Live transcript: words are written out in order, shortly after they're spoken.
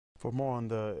For more on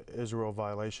the Israel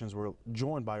violations, we're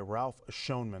joined by Ralph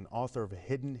Schoenman, author of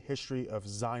Hidden History of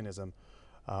Zionism,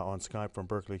 on Skype from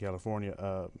Berkeley, California.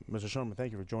 Mr. Schoenman,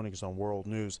 thank you for joining us on World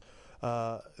News.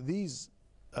 These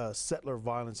settler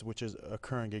violence which is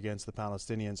occurring against the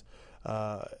Palestinians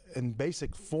in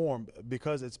basic form,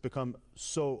 because it's become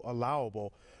so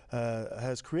allowable,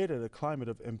 has created a climate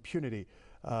of impunity.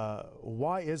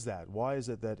 Why is that? Why is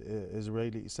it that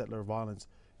Israeli settler violence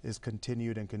is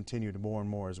continued more and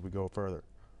more as we go further?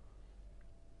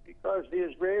 Because the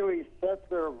Israeli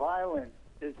settler violence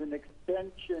is an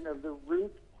extension of the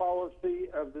root policy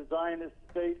of the Zionist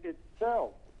state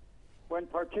itself. When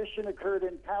partition occurred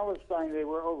in Palestine, there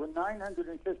were over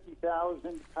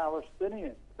 950,000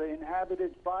 Palestinians. They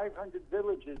inhabited 500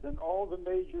 villages in all the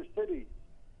major cities,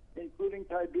 including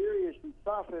Tiberias and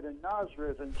Safed and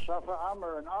Nazareth and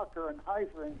Shafa'amr and Acre and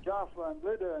Haifa and Jaffa and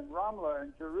Lydda and Ramla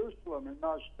and Jerusalem and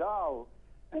Ashdod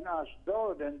and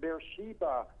Ashdod and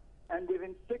Beersheba. And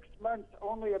within 6 months,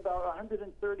 only about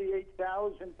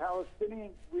 138,000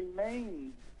 Palestinians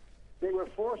remained. They were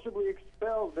forcibly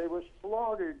expelled. They were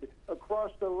slaughtered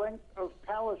across the length of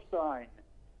Palestine.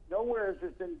 Nowhere has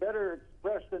this been better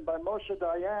expressed than by Moshe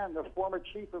Dayan, the former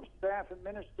chief of staff and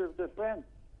minister of defense.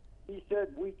 He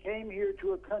said, "We came here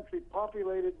to a country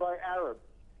populated by Arabs,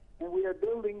 and we are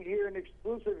building here an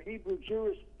exclusive Hebrew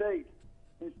Jewish state.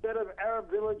 Instead of Arab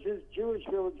villages, Jewish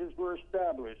villages were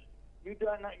established. You do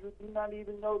not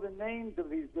even know the names of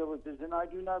these villages, and I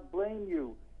do not blame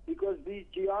you, because these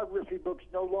geography books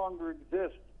no longer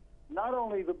exist. Not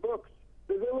only the books,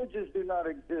 the villages do not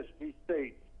exist," he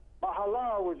states.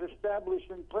 Mahalah was established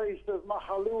in place of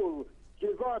Mahalul,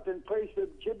 Jivat in place of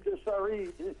Jibda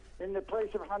Sarid, in the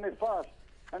place of Hanifas,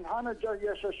 and Hanajar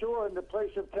Yeshashua in the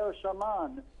place of Tel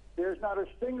Shaman. There's not a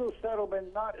single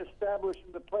settlement not established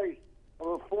in the place of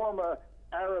a former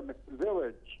Arab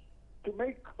village. To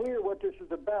make clear what this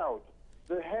is about,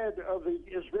 the head of the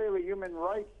Israeli Human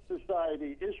Rights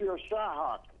Society, Israel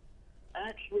Shahak,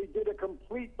 actually did a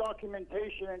complete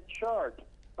documentation and chart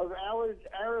of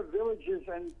Arab villages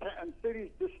and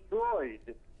cities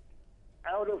destroyed.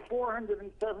 Out of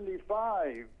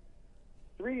 475,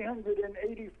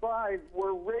 385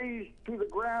 were razed to the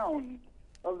ground.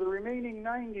 Of the remaining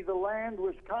 90, the land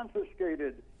was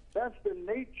confiscated. That's the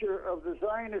nature of the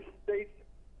Zionist state's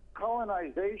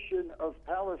colonization of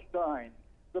Palestine.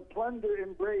 The plunder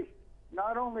embraced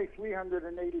not only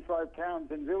 385 towns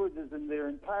and villages in their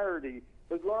entirety,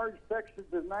 but large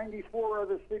sections of 94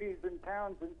 other cities and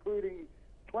towns, including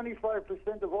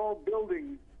 25% of all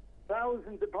buildings,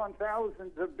 thousands upon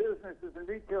thousands of businesses and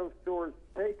retail stores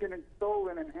taken and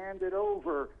stolen and handed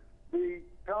over. The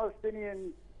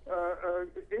Palestinian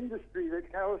industry, the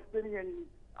Palestinian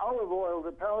olive oil,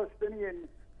 the Palestinian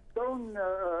stone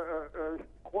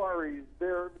quarries,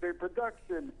 their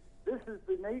production. This is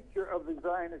the nature of the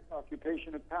Zionist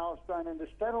occupation of Palestine, and the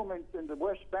settlements in the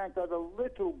West Bank are the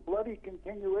little bloody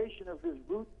continuation of this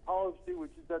root policy,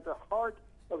 which is at the heart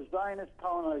of Zionist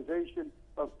colonization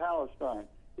of Palestine.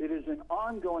 It is an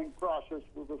ongoing process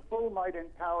with the full might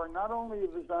and power not only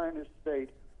of the Zionist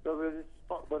state, but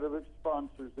of its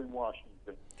sponsors in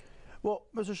Washington. Well,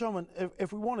 Mr. Schoenman,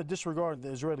 if we want to disregard the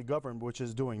Israeli government, which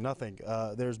is doing nothing,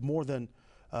 there's more than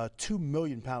 2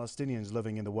 million Palestinians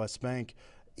living in the West Bank.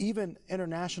 Even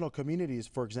international communities,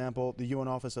 for example, the UN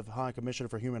Office of High Commissioner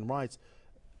for Human Rights,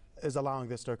 is allowing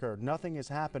this to occur. Nothing is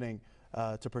happening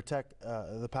to protect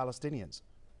the Palestinians.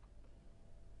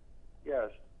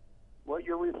 Yes. What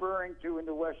you're referring to in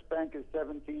the West Bank is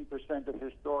 17% of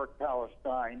historic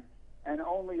Palestine, and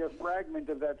only a fragment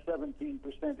of that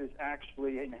 17% is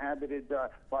actually inhabited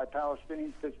by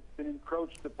Palestinians, because it's been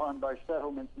encroached upon by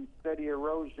settlements and steady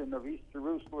erosion of East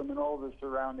Jerusalem and all the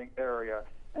surrounding area.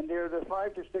 And there are the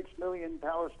 5 to 6 million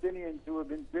Palestinians who have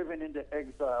been driven into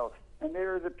exile. And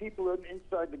there are the people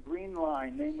inside the Green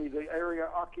Line, namely the area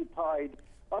occupied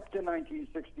up to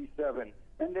 1967.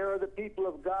 And there are the people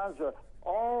of Gaza.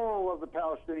 All of the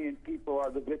Palestinian people are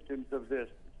the victims of this.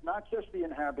 It's not just the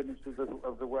inhabitants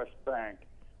of the West Bank.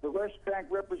 The West Bank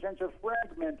represents a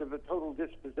fragment of the total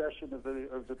dispossession of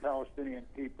the Palestinian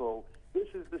people. This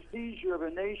is the seizure of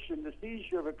a nation, the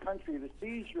seizure of a country, the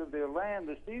seizure of their land,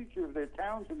 the seizure of their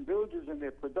towns and villages and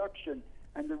their production,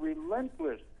 and the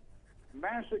relentless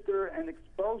massacre and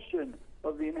expulsion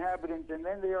of the inhabitants. And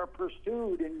then they are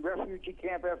pursued in refugee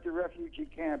camp after refugee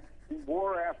camp, in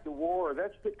war after war.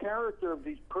 That's the character of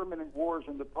these permanent wars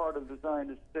on the part of the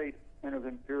Zionist state and of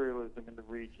imperialism in the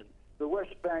region. The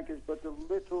West Bank is but the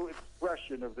little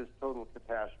expression of this total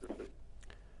catastrophe.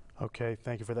 Okay,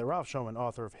 thank you for that. Ralph Schoenman,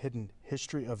 author of Hidden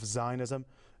History of Zionism,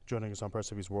 joining us on Press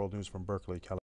TV's World News from Berkeley, California.